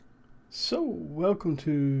So, welcome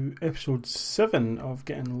to episode 7 of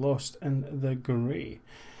Getting Lost in the Grey.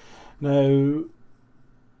 Now, a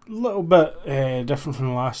little bit different from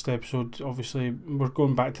the last episode. Obviously, we're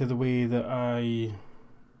going back to the way that I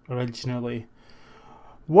originally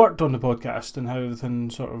worked on the podcast and how everything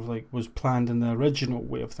sort of like was planned in the original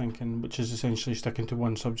way of thinking, which is essentially sticking to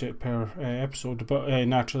one subject per episode. But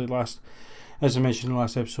naturally, as I mentioned in the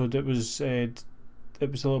last episode, it was a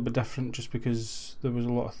little bit different just because there was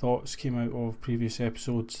a lot of thoughts came out of previous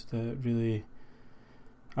episodes that really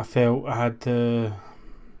I felt I had to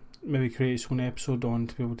maybe create its own episode on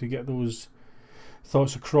to be able to get those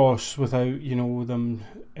thoughts across without, them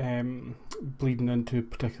bleeding into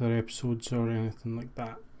particular episodes or anything like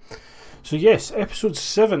that. So yes, episode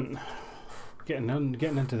 7. Getting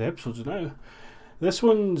into the episodes now. This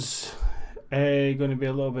one's going to be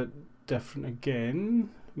a little bit different again.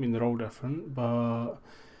 I mean, they're all different, but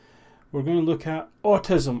we're going to look at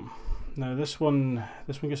autism. Now, this one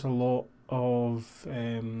gets a lot of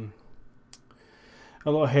headlines,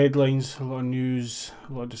 a lot of news,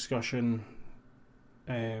 a lot of discussion.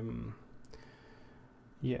 We'll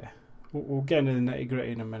get into the nitty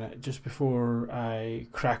gritty in a minute. Just before I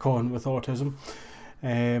crack on with autism,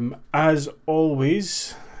 as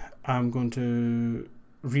always, I'm going to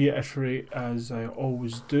reiterate, as I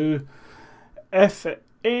always do, if at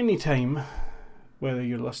any time, whether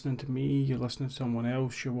you're listening to me, you're listening to someone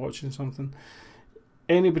else, you're watching something,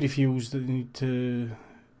 anybody feels that they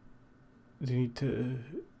need to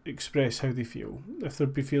express how they feel. If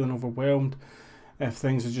they'd be feeling overwhelmed, if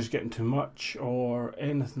things are just getting too much or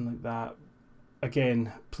anything like that,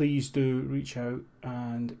 again, please do reach out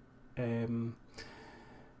and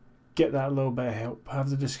get that little bit of help.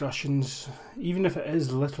 Have the discussions, even if it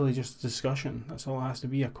is literally just a discussion. That's all it has to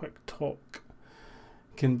be, a quick talk.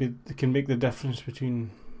 Can make the difference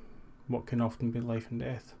between what can often be life and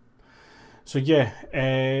death. So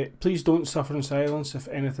please don't suffer in silence if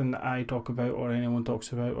anything that I talk about or anyone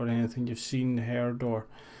talks about or anything you've seen, heard, or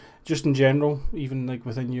just in general, even like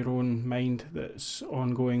within your own mind that's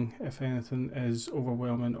ongoing, if anything is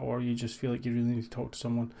overwhelming or you just feel like you really need to talk to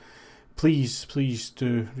someone, please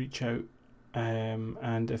do reach out.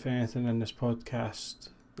 And if anything in this podcast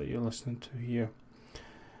that you're listening to here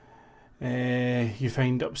you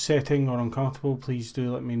find upsetting or uncomfortable, please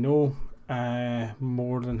do let me know.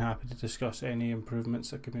 More than happy to discuss any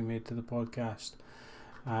improvements that can be made to the podcast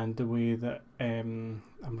and the way that I'm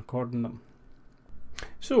recording them.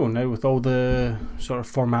 So now, with all the sort of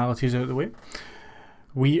formalities out of the way,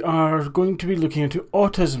 we are going to be looking into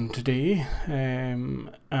autism today,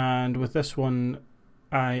 and with this one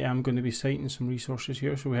I am going to be citing some resources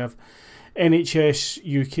here. So we have NHS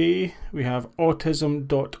UK, we have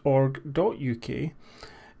autism.org.uk,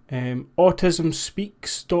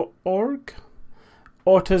 autismspeaks.org,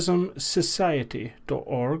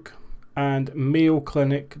 autismsociety.org, and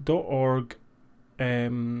mayoclinic.org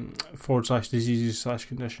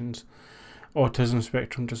 /diseases/conditions autism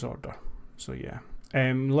spectrum disorder. So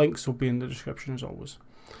links will be in the description as always.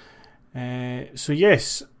 So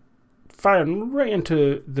yes, firing right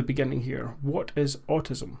into the beginning here. What is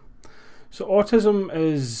autism? So autism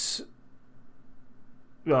is,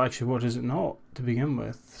 well, actually, what is it not to begin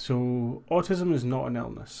with? So autism is not an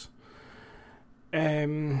illness.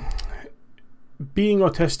 Being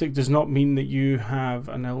autistic does not mean that you have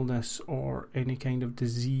an illness or any kind of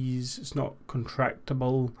disease. It's not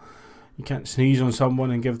contractable. You can't sneeze on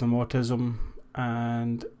someone and give them autism.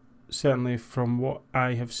 And certainly from what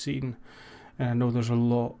I have seen, and I know there's a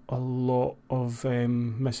lot of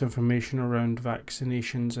misinformation around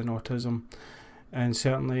vaccinations and autism, and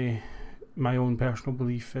certainly my own personal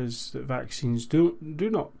belief is that vaccines do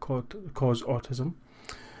not cause autism.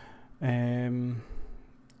 I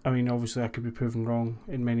mean, obviously I could be proven wrong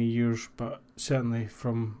in many years, but certainly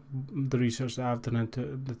from the research that I've done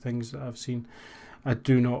into the things that I've seen, I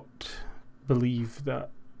do not believe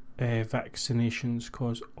that vaccinations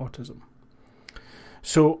cause autism.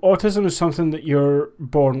 So autism is something that you're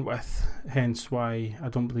born with, hence why I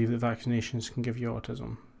don't believe that vaccinations can give you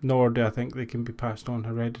autism, nor do I think they can be passed on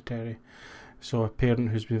hereditary. So a parent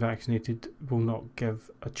who's been vaccinated will not give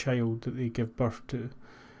a child that they give birth to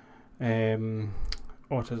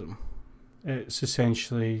autism. It's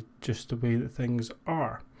essentially just the way that things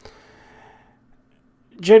are.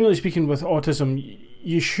 Generally speaking, with autism,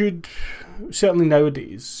 you should, certainly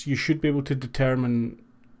nowadays, you should be able to determine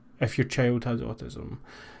if your child has autism.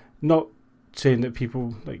 Not saying that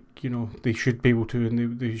people, they should be able to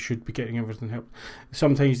and they should be getting everything help.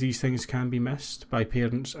 Sometimes these things can be missed by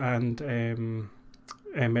parents and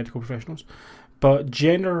medical professionals. But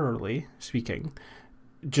generally speaking,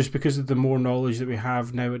 just because of the more knowledge that we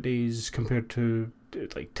have nowadays compared to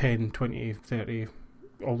like 10, 20, 30,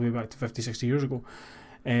 all the way back to 50, 60 years ago,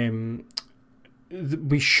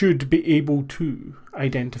 we should be able to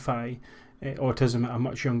identify autism at a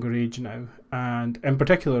much younger age now, and in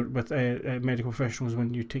particular with medical professionals,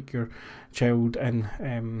 when you take your child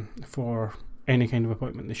in for any kind of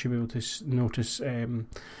appointment, they should be able to notice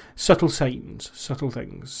subtle signs, subtle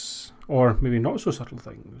things, or maybe not so subtle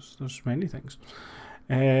things. There's many things.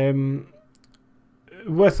 With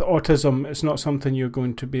autism, it's not something you're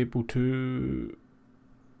going to be able to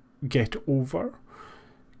get over,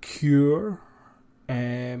 cure,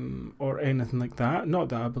 or anything like that. Not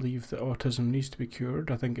that I believe that autism needs to be cured.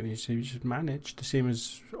 I think it needs to be just managed, the same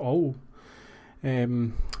as all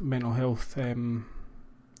mental health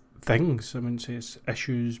things. I wouldn't say it's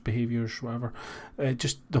issues, behaviours, whatever.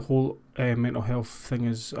 Just the whole mental health thing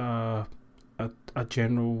is a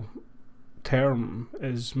general term,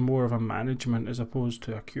 is more of a management as opposed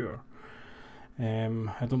to a cure.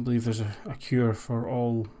 I don't believe there's a cure for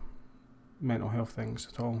all mental health things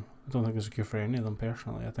at all. I don't think there's a cure for any of them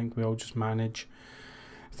personally. I think we all just manage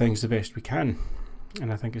things the best we can,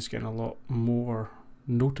 and I think it's getting a lot more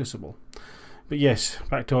noticeable. But yes,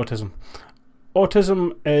 back to autism.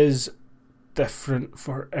 Autism is different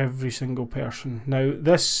for every single person. Now,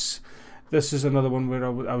 this is another one where I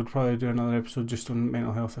would probably do another episode just on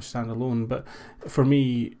mental health as standalone, but for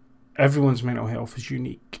me, everyone's mental health is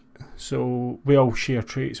unique. So we all share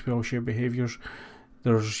traits, we all share behaviours.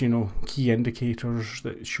 There's, key indicators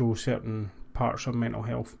that show certain parts of mental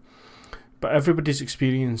health. But everybody's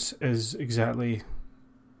experience is exactly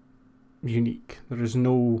unique. There is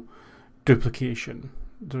no duplication.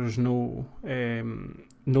 There's no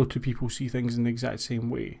two people see things in the exact same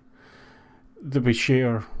way. That we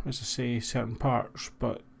share, as I say, certain parts,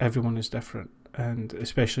 but everyone is different. And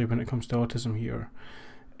especially when it comes to autism here,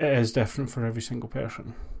 it is different for every single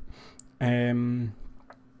person.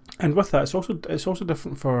 And with that, it's also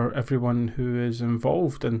different for everyone who is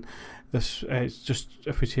involved in this. It's just,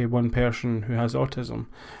 if we say one person who has autism,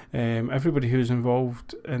 everybody who's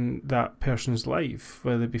involved in that person's life,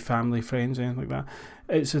 whether it be family, friends, anything like that,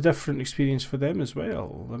 it's a different experience for them as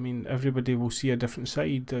well. I mean, everybody will see a different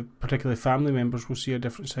side. Particularly family members will see a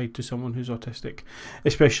different side to someone who's autistic,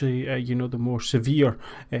 especially the more severe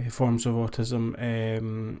forms of autism,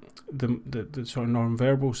 the sort of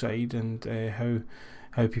non-verbal side, and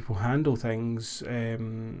how people handle things.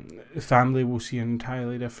 Family will see an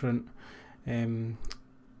entirely different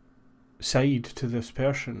side to this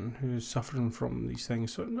person who is suffering from these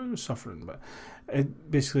things. So not suffering, but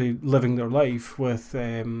basically living their life with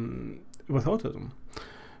autism.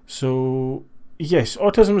 So yes,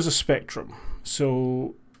 autism is a spectrum.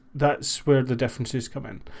 So that's where the differences come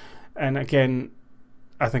in. And again,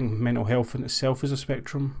 I think mental health in itself is a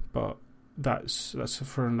spectrum, but that's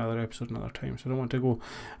for another episode another time. So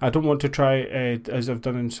I don't want to try, as I've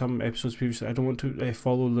done in some episodes previously, I don't want to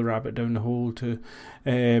follow the rabbit down the hole to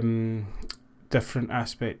different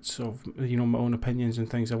aspects of my own opinions and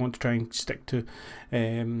things. I want to try and stick to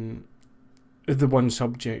the one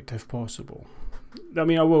subject if possible. I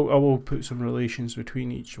mean, I will put some relations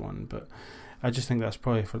between each one, but I just think that's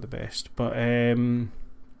probably for the best. But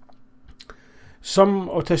some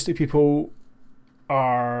autistic people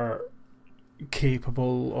are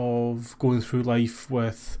capable of going through life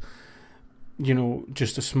with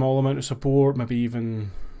just a small amount of support, maybe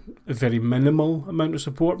even a very minimal amount of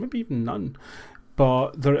support, maybe even none.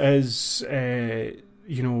 But there is as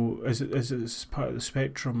it's part of the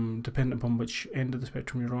spectrum, depending upon which end of the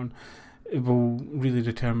spectrum you're on, it will really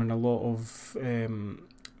determine a lot of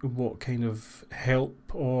what kind of help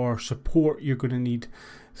or support you're going to need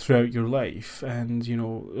throughout your life. And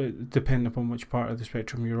depending upon which part of the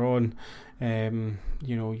spectrum you're on,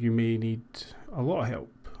 you may need a lot of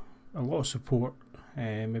help, a lot of support,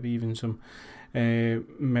 maybe even some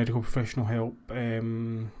medical professional help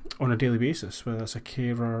on a daily basis, whether it's a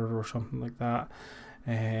carer or something like that.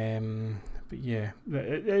 But yeah,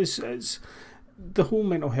 it's the whole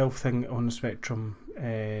mental health thing on the spectrum.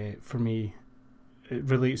 For me, it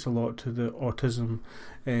relates a lot to the autism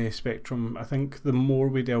spectrum. I think the more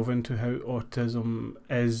we delve into how autism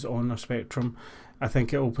is on a spectrum, I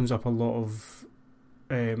think it opens up a lot of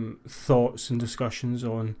thoughts and discussions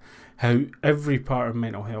on how every part of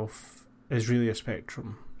mental health is really a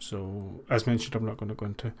spectrum. So, as mentioned, I'm not going to go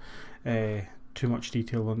into too much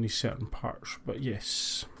detail on these certain parts, but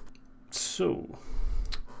yes. So,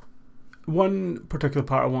 one particular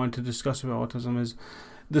part I wanted to discuss about autism is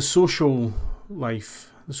the social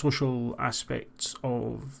life, the social aspects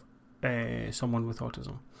of someone with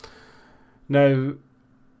autism. Now,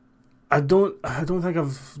 I don't think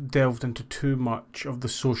I've delved into too much of the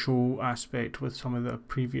social aspect with some of the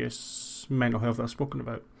previous mental health that I've spoken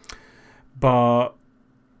about, but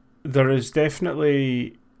there is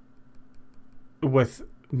definitely, with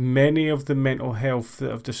many of the mental health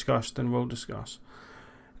that I've discussed and will discuss,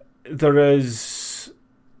 there is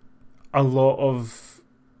a lot of,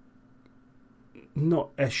 not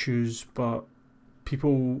issues, but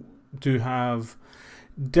people do have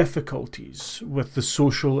difficulties with the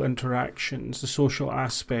social interactions, the social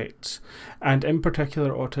aspects, and in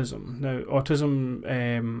particular autism. Now,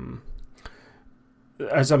 autism,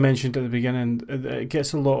 as I mentioned at the beginning, it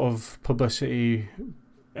gets a lot of publicity,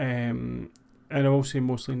 and I will say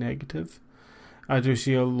mostly negative. I do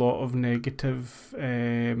see a lot of negative,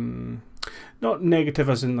 not negative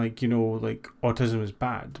as in like autism is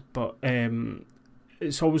bad, but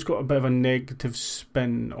it's always got a bit of a negative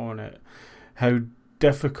spin on it. How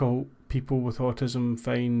difficult people with autism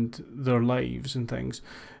find their lives and things,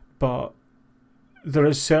 but there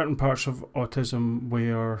is certain parts of autism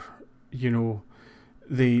where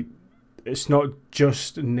it's not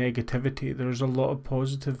just negativity. There's a lot of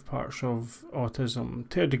positive parts of autism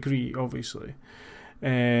to a degree, obviously.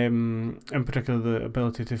 In particular, the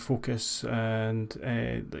ability to focus and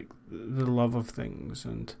like the love of things,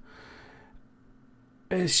 and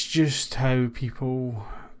it's just how people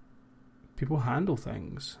handle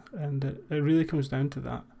things, and it really comes down to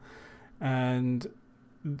that, and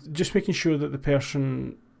just making sure that the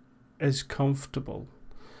person is comfortable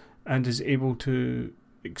and is able to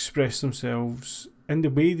express themselves in the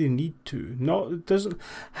way they need to. It doesn't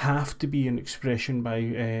have to be an expression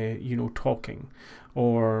by talking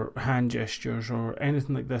or hand gestures or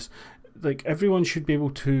anything like this. Like, everyone should be able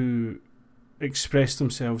to express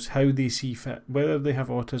themselves how they see fit, whether they have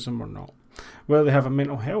autism or not, whether they have a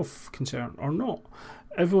mental health concern or not.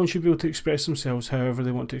 Everyone should be able to express themselves however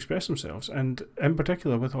they want to express themselves. And in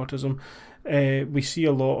particular with autism, we see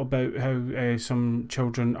a lot about how some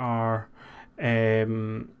children are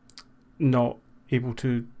not able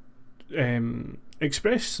to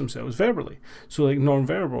express themselves verbally. So like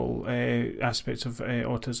non-verbal aspects of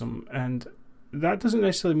autism, and that doesn't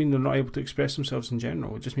necessarily mean they're not able to express themselves in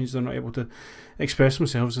general. It just means they're not able to express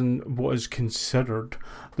themselves in what is considered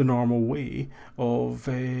the normal way of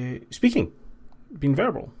speaking, being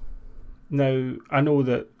verbal. Now, I know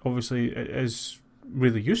that obviously it is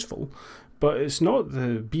really useful, but it's not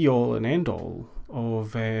the be-all and end-all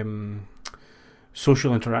of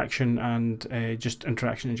social interaction and just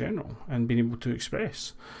interaction in general and being able to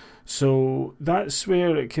express. So that's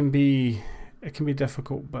where it can be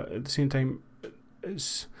difficult, but at the same time,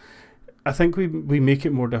 I think we make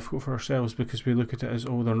it more difficult for ourselves because we look at it as,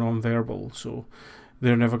 they're non-verbal, so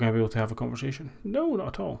they're never going to be able to have a conversation. No, not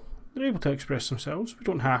at all. They're able to express themselves. We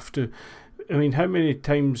don't have to. I mean, how many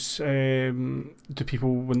times do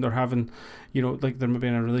people, when they're having, like they're maybe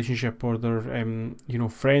in a relationship or they're,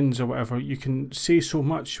 friends or whatever, you can say so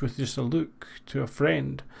much with just a look to a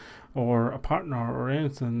friend or a partner or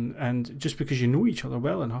anything, and just because you know each other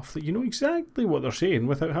well enough that you know exactly what they're saying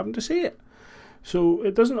without having to say it. So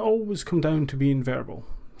it doesn't always come down to being verbal.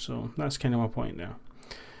 So that's kind of my point now.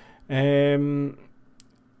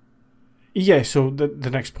 So the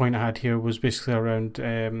next point I had here was basically around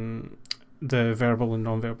the verbal and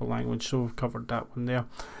non-verbal language. So we've covered that one there.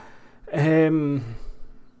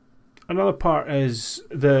 Another part is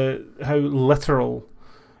how literal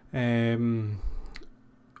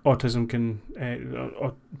autism can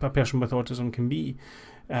a person with autism can be,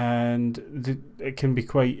 and it can be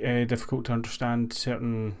quite difficult to understand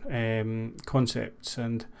certain concepts,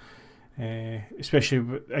 and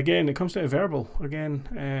especially again it comes down to verbal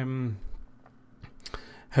again.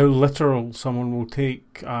 How literal someone will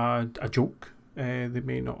take a joke. They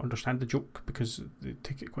may not understand the joke because they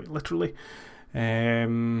take it quite literally.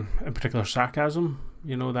 In particular, sarcasm.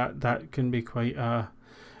 That can be quite a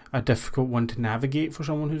difficult one to navigate for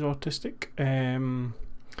someone who's autistic.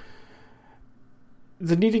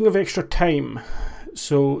 The needing of extra time.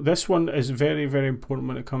 So this one is very, very important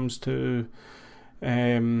when it comes to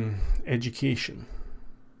education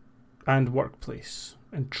and workplace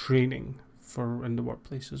and training for in the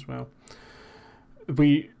workplace as well.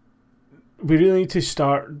 We really need to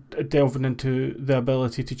start delving into the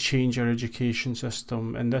ability to change our education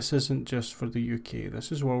system, and this isn't just for the UK,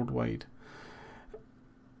 this is worldwide.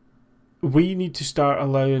 We need to start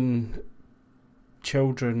allowing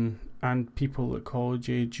children and people at college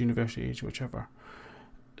age, university age, whichever,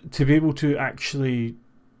 to be able to actually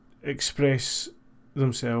express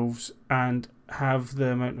themselves and have the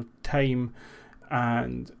amount of time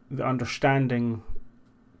and the understanding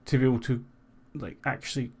to be able to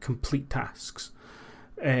actually complete tasks.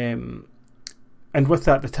 And with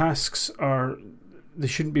that, the tasks they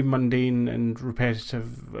shouldn't be mundane and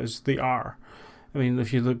repetitive as they are. I mean,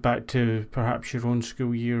 if you look back to perhaps your own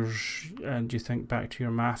school years and you think back to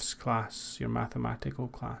your maths class, your mathematical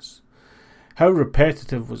class, how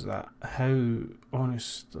repetitive was that? How,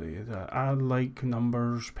 honestly, that I like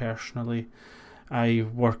numbers personally. I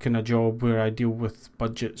work in a job where I deal with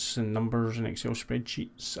budgets and numbers and Excel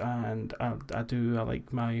spreadsheets, and I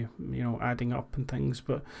like my, adding up and things.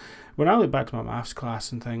 But when I look back to my maths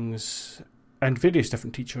class and things, and various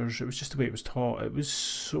different teachers, it was just the way it was taught. It was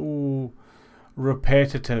so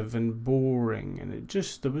repetitive and boring, and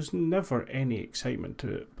there was never any excitement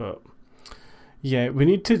to it. But yeah, we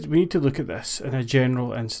need to look at this in a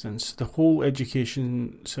general instance. The whole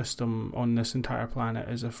education system on this entire planet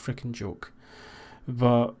is a freaking joke.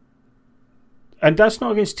 And that's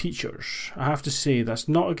not against teachers. I have to say, that's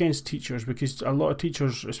not against teachers, because a lot of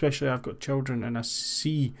teachers, especially I've got children, and I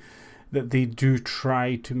see that they do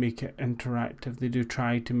try to make it interactive. They do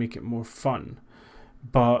try to make it more fun.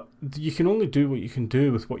 But you can only do what you can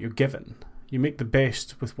do with what you're given. You make the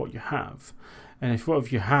best with what you have. And if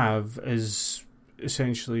what you have is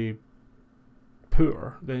essentially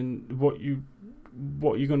poor, then what's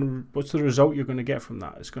the result you're going to get from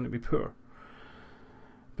that? It's going to be poor.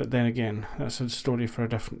 But then again, that's a story for a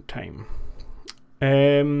different time.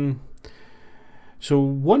 So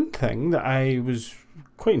one thing that I was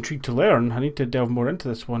quite intrigued to learn, I need to delve more into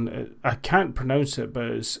this one. I can't pronounce it, but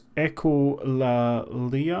it's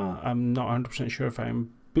echolalia. I'm not 100% sure if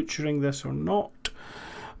I'm butchering this or not.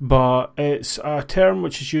 But it's a term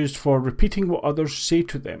which is used for repeating what others say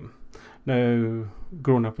to them. Now,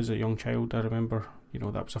 growing up as a young child, I remember,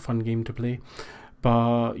 that was a fun game to play.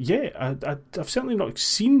 But yeah, I've certainly not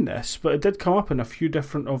seen this, but it did come up in a few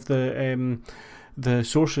different of the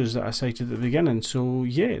sources that I cited at the beginning. So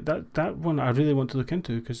yeah, that one I really want to look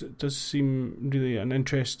into, because it does seem really an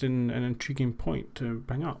interesting and intriguing point to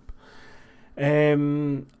bring up.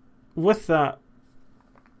 With that,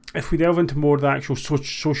 if we delve into more of the actual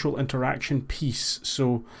social interaction piece,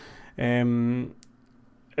 so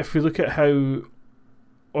if we look at how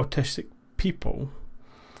autistic people,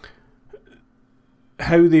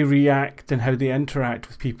 how they react and how they interact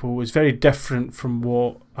with people is very different from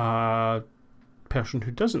what a person who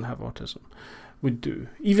doesn't have autism would do.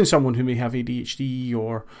 Even someone who may have ADHD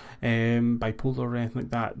or bipolar or anything like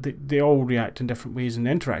that, they all react in different ways and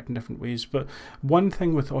interact in different ways. But one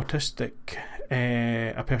thing with a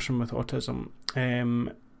person with autism,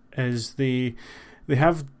 is they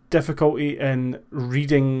have difficulty in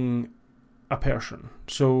reading a person.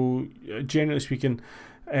 So generally speaking,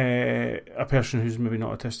 a person who's maybe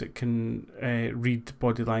not autistic can read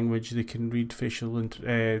body language. They can read facial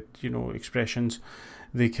expressions.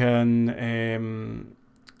 They can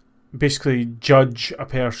basically judge a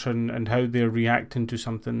person and how they're reacting to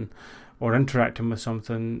something or interacting with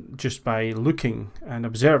something just by looking and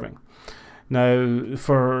observing. Now,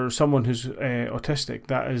 for someone who's autistic,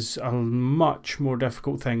 that is a much more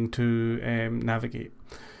difficult thing to navigate.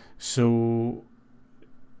 So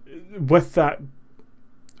with that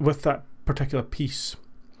particular piece,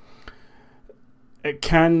 a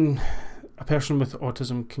person with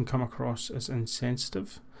autism can come across as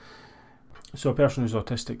insensitive. So a person who's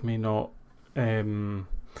autistic may not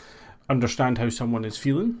understand how someone is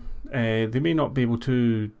feeling. They may not be able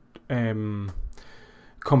to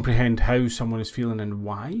comprehend how someone is feeling and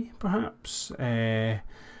why, perhaps.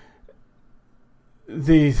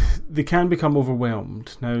 They can become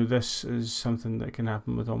overwhelmed. Now, this is something that can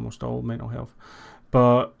happen with almost all mental health.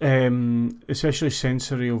 But especially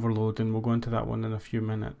sensory overload, and we'll go into that one in a few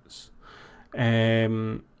minutes.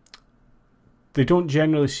 They don't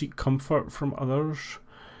generally seek comfort from others,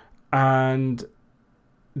 and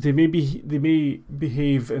they may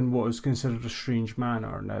behave in what is considered a strange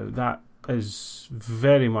manner. Now, that is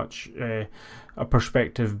very much a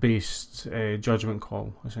perspective-based judgment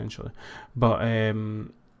call, essentially. But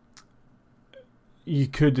you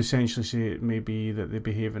could essentially say it may be that they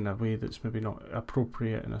behave in a way that's maybe not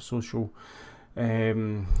appropriate in a social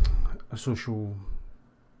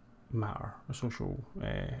matter, a social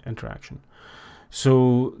interaction.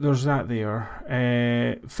 So there's that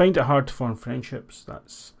there. Find it hard to form friendships.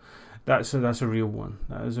 That's a real one.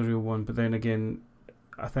 That is a real one. But then again,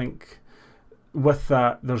 I think with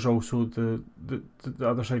that, there's also the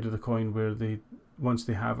other side of the coin, where once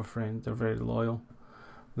they have a friend, they're very loyal.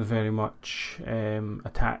 They're very much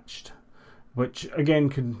attached, which again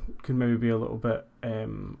can maybe be a little bit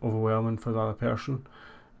overwhelming for the other person.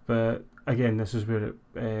 But again, this is where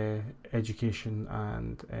education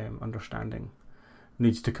and understanding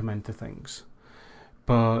needs to come into things.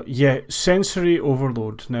 But yeah, sensory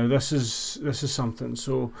overload. Now this is something.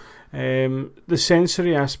 So the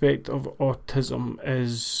sensory aspect of autism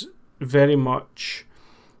is very much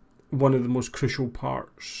one of the most crucial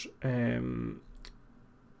parts, and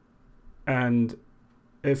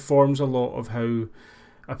it forms a lot of how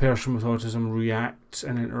a person with autism reacts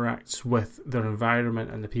and interacts with their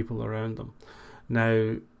environment and the people around them.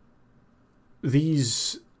 Now,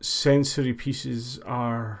 these sensory pieces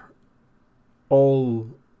are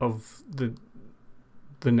all of the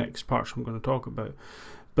next parts I'm going to talk about,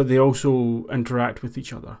 but they also interact with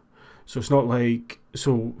each other. So it's not like,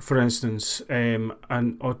 so for instance, an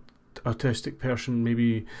autistic person may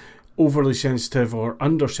be overly sensitive or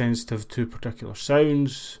undersensitive to particular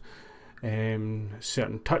sounds,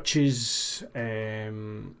 certain touches,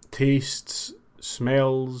 tastes,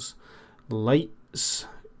 smells, lights,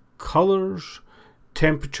 colours,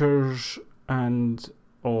 temperatures, and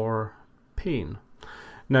or pain.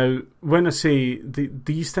 Now, when I say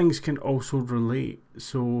these things can also relate,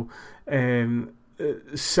 so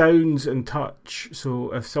sounds and touch.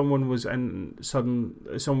 So if someone was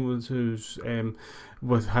someone who's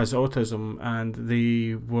has autism and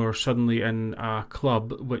they were suddenly in a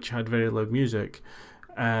club which had very loud music,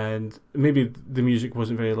 and maybe the music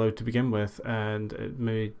wasn't very loud to begin with, and it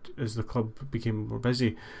made, as the club became more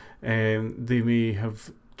busy, they may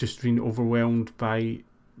have just been overwhelmed by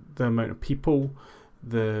the amount of people,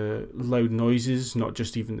 the loud noises, not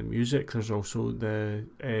just even the music. There's also the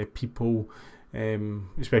people,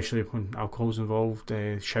 especially when alcohol's involved,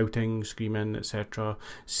 shouting, screaming, etc.,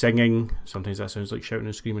 singing. Sometimes that sounds like shouting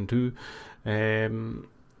and screaming too.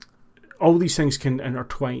 All these things can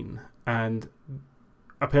intertwine, and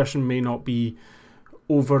a person may not be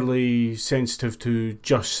overly sensitive to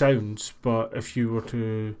just sounds, but if you were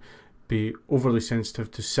to be overly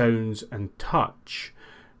sensitive to sounds and touch,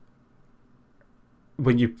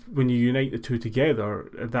 when you unite the two together,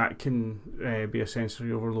 that can be a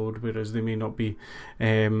sensory overload, whereas they may not be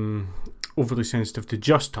overly sensitive to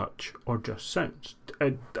just touch or just sounds.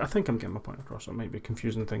 I think I'm getting my point across. I might be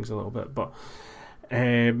confusing things a little bit, but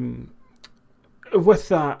with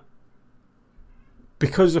that,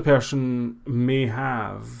 because a person may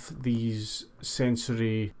have these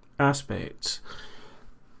sensory aspects,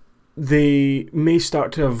 they may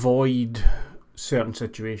start to avoid certain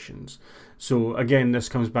situations. So again, this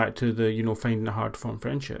comes back to the, finding it hard to form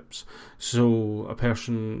friendships. So a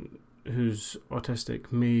person who's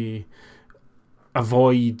autistic may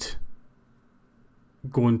avoid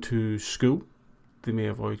going to school. They may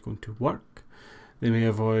avoid going to work. They may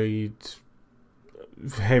avoid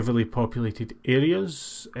heavily populated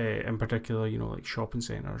areas, in particular, like shopping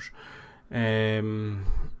centres.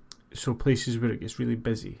 So places where it gets really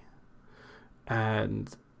busy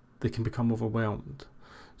and they can become overwhelmed.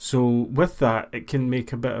 So with that, it can make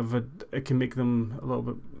them a little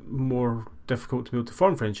bit more difficult to be able to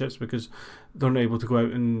form friendships, because they're not able to go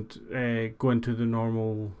out and go into the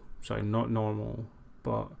not normal,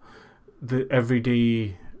 but the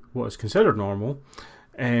everyday, what is considered normal,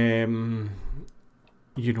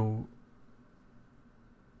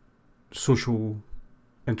 social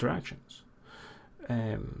interactions.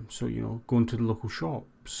 So going to the local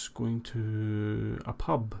shops, going to a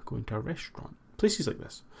pub, going to a restaurant, places like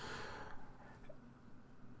this.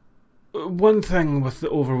 One thing with the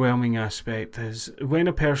overwhelming aspect is when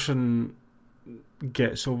a person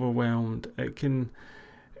gets overwhelmed, it can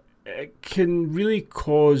really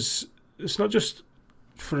cause, it's not just,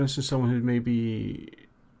 for instance, someone who maybe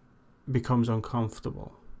becomes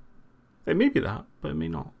uncomfortable. It may be that, but it may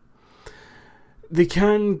not. They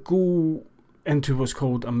can go into what's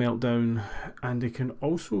called a meltdown, and they can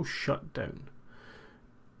also shut down,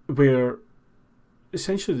 where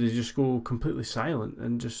essentially they just go completely silent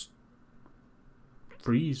and just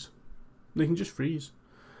freeze. They can just freeze.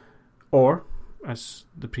 Or, as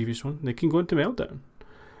the previous one, they can go into meltdown.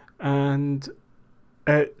 And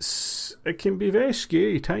it can be a very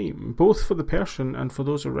scary time, both for the person and for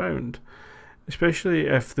those around, especially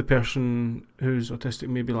if the person who's autistic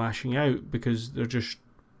may be lashing out because they're just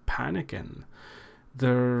panicking.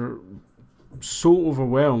 They're so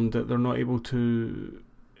overwhelmed that they're not able to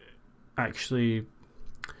actually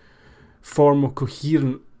form a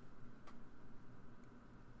coherent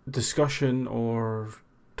discussion or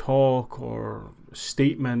talk or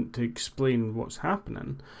statement to explain what's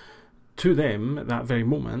happening to them at that very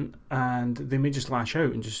moment, and they may just lash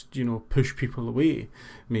out and just push people away. They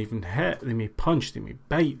may even hit, they may punch, they may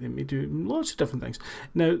bite, they may do lots of different things.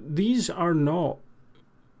 Now, these are not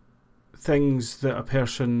things that a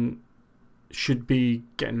person should be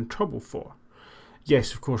getting in trouble for.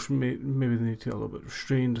 yes, of course, maybe they need to be a little bit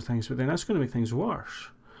restrained or things, but then that's going to make things worse.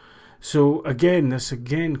 So again, this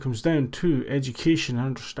comes down to education and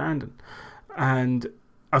understanding. And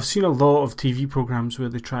I've seen a lot of TV programs where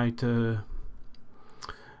they try to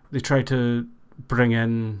bring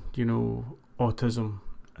in, autism,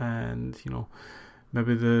 and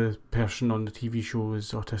maybe the person on the TV show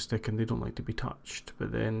is autistic and they don't like to be touched,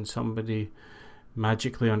 but then somebody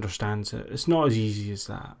magically understands it. It's not as easy as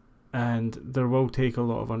that. And there will take a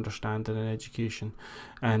lot of understanding and education,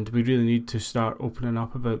 and we really need to start opening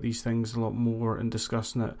up about these things a lot more and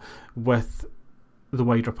discussing it with the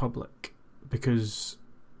wider public, because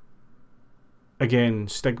again,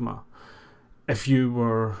 stigma. If you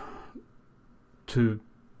were to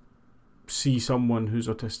see someone who's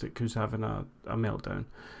autistic who's having a meltdown,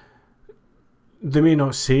 they may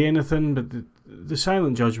not say anything, but the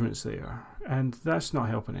silent judgment's there, and that's not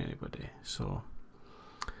helping anybody. So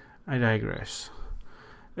I digress.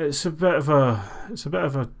 It's a bit of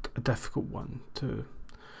a difficult one to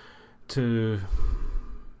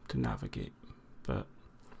navigate, but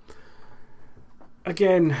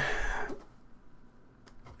again,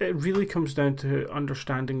 it really comes down to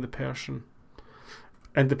understanding the person,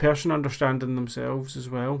 and the person understanding themselves as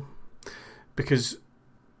well, because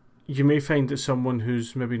you may find that someone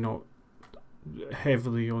who's maybe not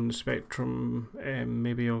heavily on the spectrum,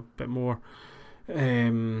 maybe a bit more,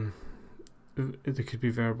 they could be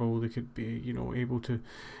verbal, they could be, able to,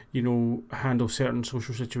 handle certain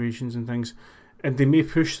social situations and things, and they may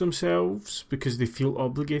push themselves because they feel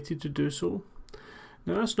obligated to do so.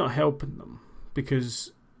 Now that's not helping them,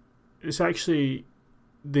 because it's actually,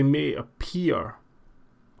 they may appear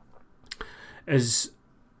as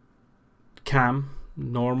calm,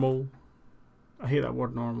 normal. I hate that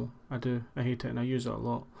word normal. I do. I hate it, and I use it a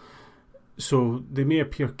lot. So they may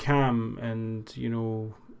appear calm and,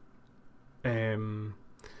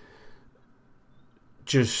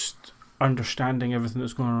 just understanding everything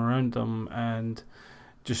that's going on around them and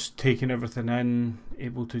just taking everything in,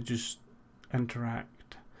 able to just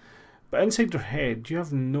interact. But inside their head, you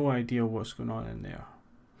have no idea what's going on in there.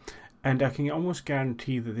 And I can almost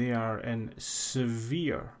guarantee that they are in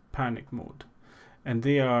severe panic mode, and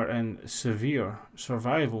they are in severe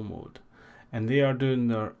survival mode, and they are doing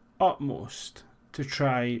their utmost to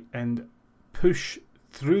try and push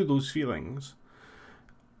through those feelings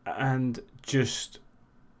and just,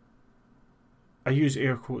 I use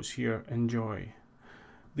air quotes here, enjoy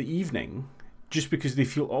the evening, just because they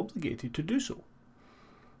feel obligated to do so.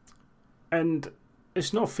 And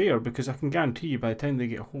it's not fair, because I can guarantee you by the time they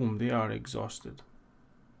get home, they are exhausted.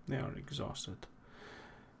 They are exhausted.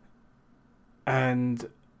 And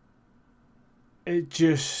it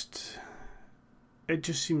just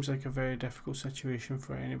seems like a very difficult situation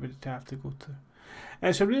for anybody to have to go through. And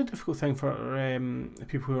it's a really difficult thing for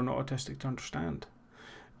people who are not autistic to understand,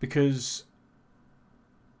 because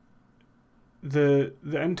the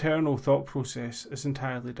internal thought process is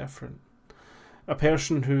entirely different. A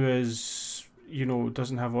person who is,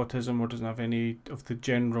 doesn't have autism or doesn't have any of the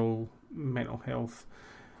general mental health,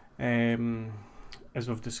 as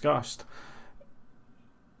we've discussed,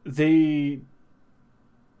 they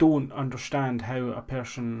don't understand how a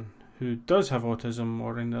person who does have autism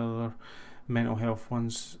or any other mental health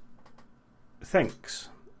ones thinks.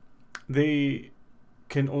 They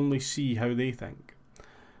can only see how they think.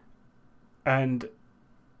 And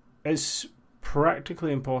it's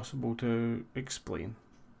practically impossible to explain.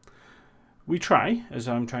 We try, as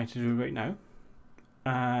I'm trying to do right now,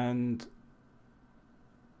 and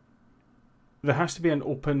there has to be an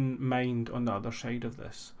open mind on the other side of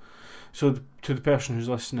this. So to the person who's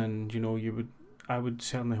listening, I would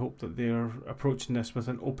certainly hope that they're approaching this with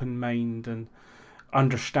an open mind and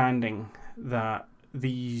understanding that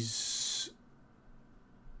these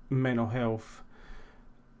mental health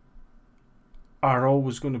are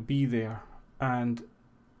always going to be there, and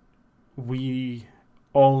we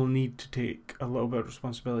all need to take a little bit of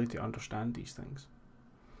responsibility to understand these things,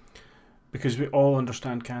 because we all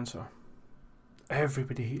understand cancer.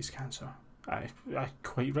 Everybody hates cancer. I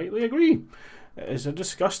quite rightly agree. It is a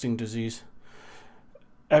disgusting disease.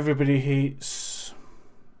 Everybody hates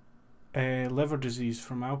liver disease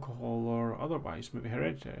from alcohol or otherwise, maybe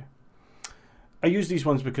hereditary. I use these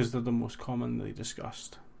ones because they're the most commonly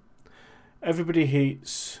discussed. Everybody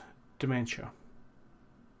hates dementia.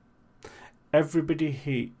 Everybody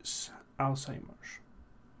hates Alzheimer's.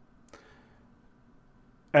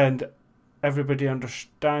 And everybody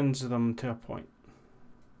understands them to a point.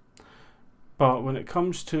 But when it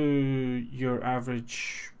comes to your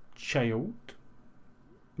average child,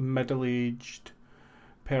 middle-aged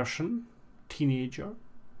person, teenager,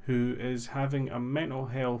 who is having a mental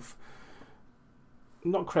health,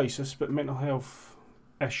 not crisis, but mental health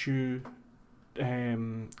issue,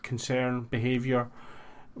 concern, behaviour,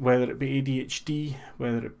 whether it be ADHD,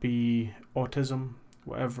 whether it be autism,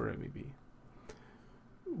 whatever it may be.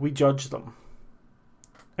 We judge them.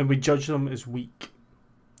 And we judge them as weak.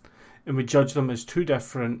 And we judge them as too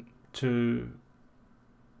different to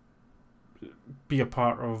be a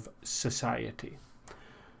part of society.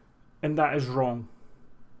 And that is wrong.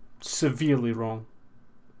 Severely wrong.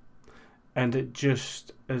 And it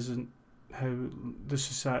just isn't how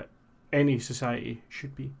any society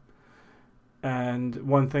should be. And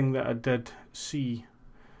one thing that I did see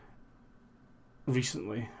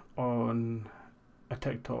recently on a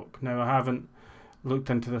TikTok, now I haven't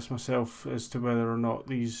looked into this myself as to whether or not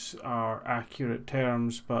these are accurate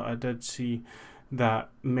terms, but I did see that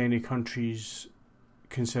many countries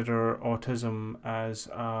consider autism as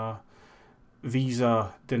a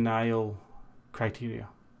visa denial criteria.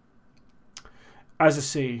 As I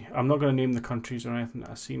say, I'm not going to name the countries or anything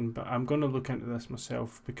that I've seen, but I'm going to look into this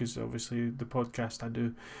myself, because obviously the podcast I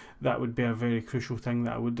do, that would be a very crucial thing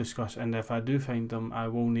that I would discuss, and if I do find them, I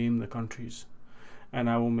will name the countries, and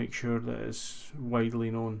I will make sure that it's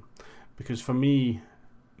widely known, because for me,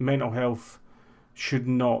 mental health should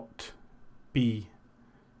not be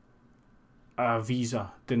a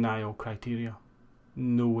visa denial criteria.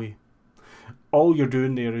 No way. All you're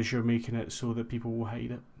doing there is you're making it so that people will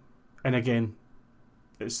hide it. And again,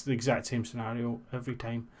 it's the exact same scenario every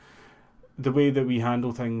time. The way that we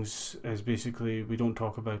handle things is basically we don't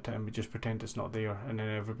talk about it and we just pretend it's not there, and then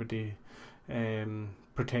everybody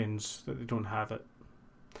pretends that they don't have it.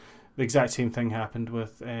 The exact same thing happened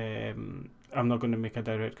with, I'm not going to make a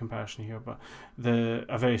direct comparison here, but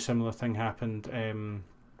a very similar thing happened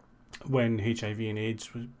when HIV and AIDS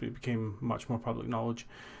became much more public knowledge.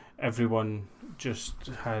 Everyone just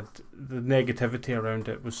had, the negativity around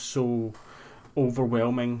it was so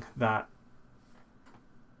overwhelming that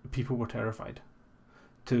people were terrified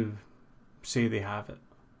to say they have it.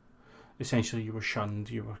 Essentially, you were shunned,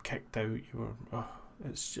 you were kicked out,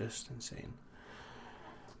 it's just insane.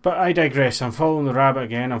 But I digress. I'm following the rabbit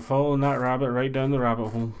again. I'm following that rabbit right down the rabbit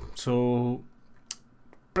hole. So,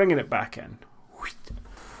 bringing it back in.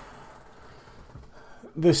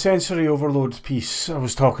 The sensory overload piece I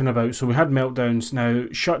was talking about. So we had meltdowns. Now,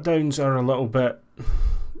 shutdowns are a little bit,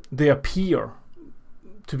 they appear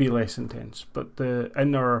to be less intense, but the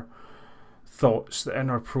inner thoughts, the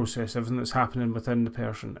inner process, everything that's happening within the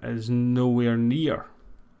person is nowhere near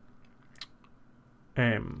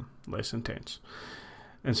less intense.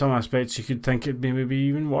 In some aspects, you could think it'd be maybe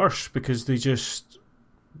even worse, because they just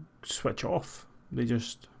switch off. They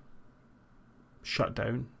just shut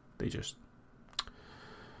down. They just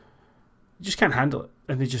can't handle it,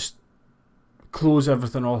 and they just close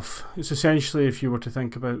everything off. It's essentially, if you were to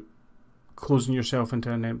think about closing yourself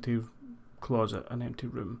into an empty closet, an empty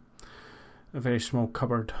room, a very small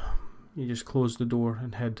cupboard. You just close the door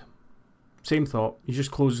and hid. Same thought. You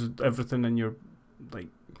just close everything in your brain,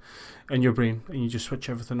 and you just switch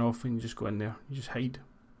everything off, and you just go in there. You just hide.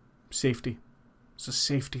 Safety. It's a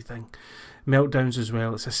safety thing. Meltdowns as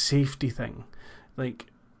well. It's a safety thing. Like,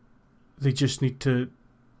 they just need to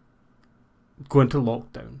go into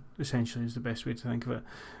lockdown, essentially, is the best way to think of it.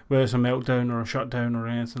 Whether it's a meltdown or a shutdown or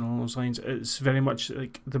anything along those lines, it's very much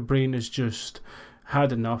like the brain has just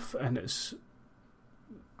had enough, and it's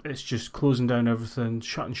just closing down everything,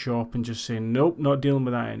 shutting shop, and just saying, nope, not dealing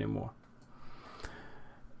with that anymore.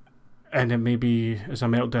 And it may be as a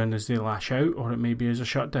meltdown as they lash out, or it may be as a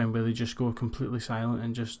shutdown where they just go completely silent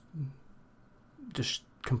and just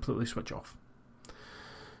completely switch off.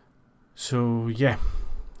 So yeah,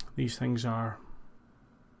 these things they're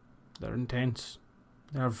intense.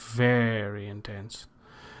 They're very intense.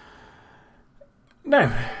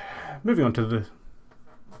 Now, moving on to the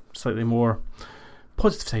slightly more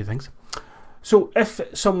positive side of things. So if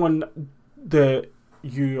someone that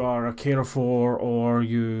you are a carer for, or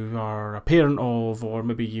you are a parent of, or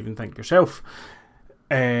maybe you even think yourself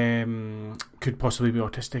could possibly be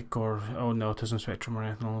autistic or on the autism spectrum or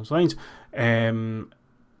anything along those lines,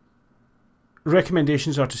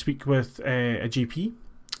 recommendations are to speak with a GP,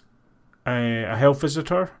 a health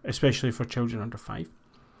visitor, especially for children under 5.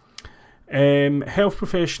 Health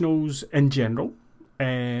professionals in general,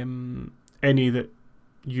 any that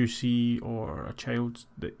you see, or a child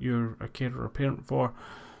that you're a carer or parent for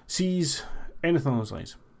sees, anything along those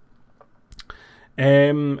lines.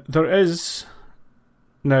 There is,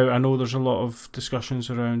 now I know there's a lot of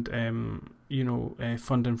discussions around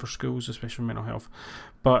funding for schools, especially mental health,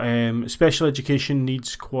 but special education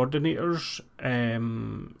needs coordinators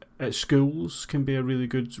schools can be a really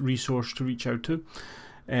good resource to reach out to.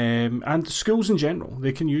 And schools in general,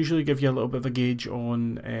 they can usually give you a little bit of a gauge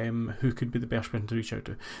on who could be the best person to reach out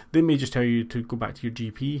to. They may just tell you to go back to your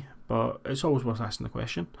GP, but it's always worth asking the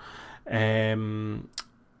question. So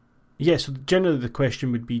generally the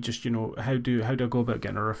question would be just, how do I go about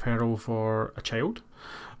getting a referral for a child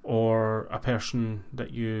or a person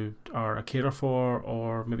that you are a carer for,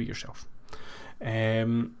 or maybe yourself.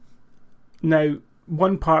 Now,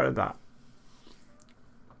 one part of that,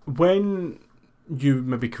 when you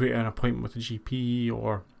maybe create an appointment with a GP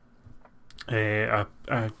or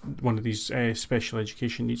one of these special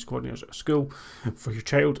education needs coordinators at a school for your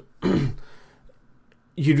child,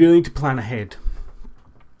 you really need to plan ahead,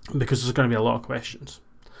 because there's going to be a lot of questions.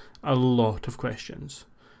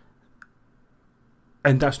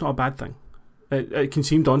 And that's not a bad thing. It can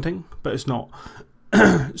seem daunting, but it's not.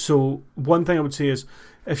 So one thing I would say is,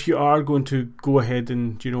 if you are going to go ahead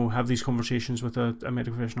and have these conversations with a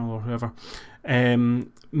medical professional or whoever,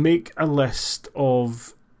 make a list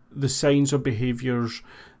of the signs or behaviours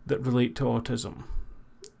that relate to autism.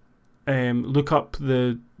 Look up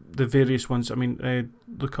the various ones.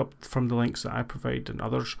 Look up from the links that I provide and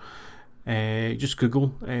others. Just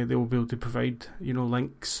Google. They will be able to provide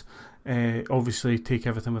links. Obviously, take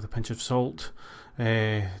everything with a pinch of salt.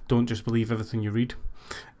 Don't just believe everything you read.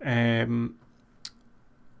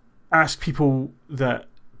 Ask people that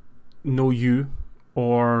know you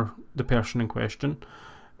or the person in question,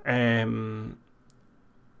 if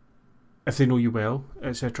they know you well,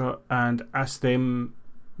 etc., and ask them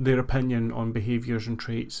their opinion on behaviours and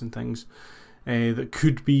traits and things that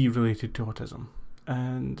could be related to autism.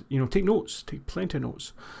 And take notes, take plenty of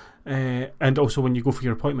notes, and also when you go for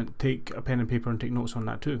your appointment, take a pen and paper and take notes on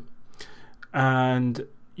that too. And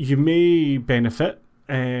you may benefit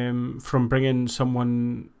from bringing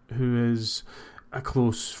someone who is a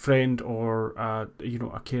close friend or a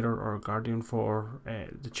carer or a guardian for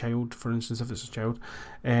the child, for instance, if it's a child,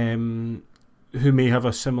 who may have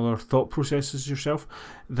a similar thought process as yourself,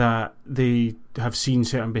 that they have seen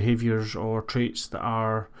certain behaviours or traits that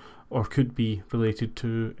are or could be related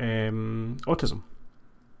to autism.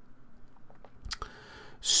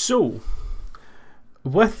 So,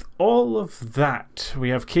 with all of that, we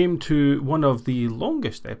have came to one of the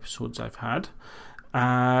longest episodes I've had,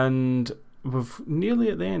 and we're nearly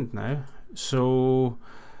at the end now. So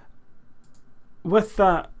with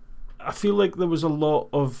that, I feel like there was a lot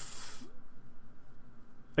of,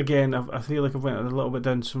 again, I feel like I've went a little bit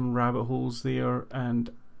down some rabbit holes there, and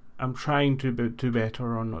I'm trying to do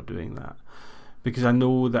better on not doing that, because I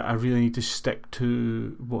know that I really need to stick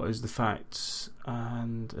to what is the facts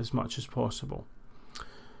and as much as possible.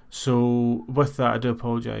 So with that, I do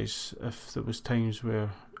apologise if there was times where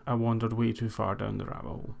I wandered way too far down the rabbit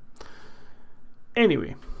hole.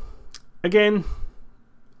 Anyway, again,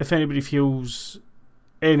 if anybody feels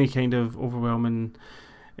any kind of overwhelming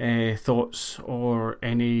thoughts or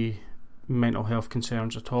any mental health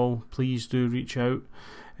concerns at all, please do reach out.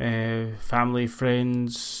 Family,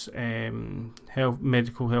 friends,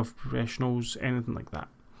 medical health professionals, anything like that.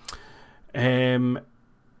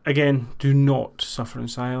 Again, do not suffer in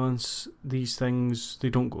silence. These things, they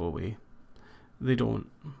don't go away. They don't.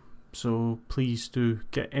 So please do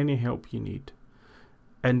get any help you need.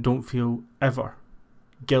 And don't feel ever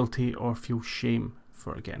guilty or feel shame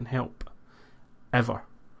for getting help. Ever.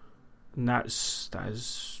 And that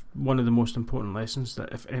is one of the most important lessons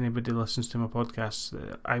that if anybody listens to my podcast,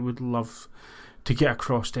 that I would love to get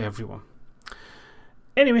across to everyone.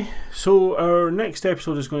 Anyway, so our next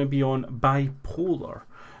episode is going to be on bipolar.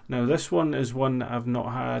 Now, this one is one that I've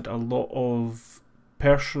not had a lot of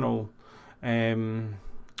personal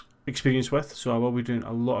experience with, so I will be doing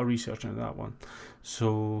a lot of research into that one.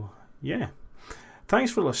 So, yeah.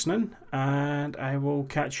 Thanks for listening, and I will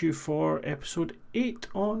catch you for episode 8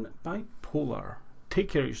 on bipolar. Take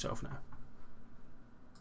care of yourself now.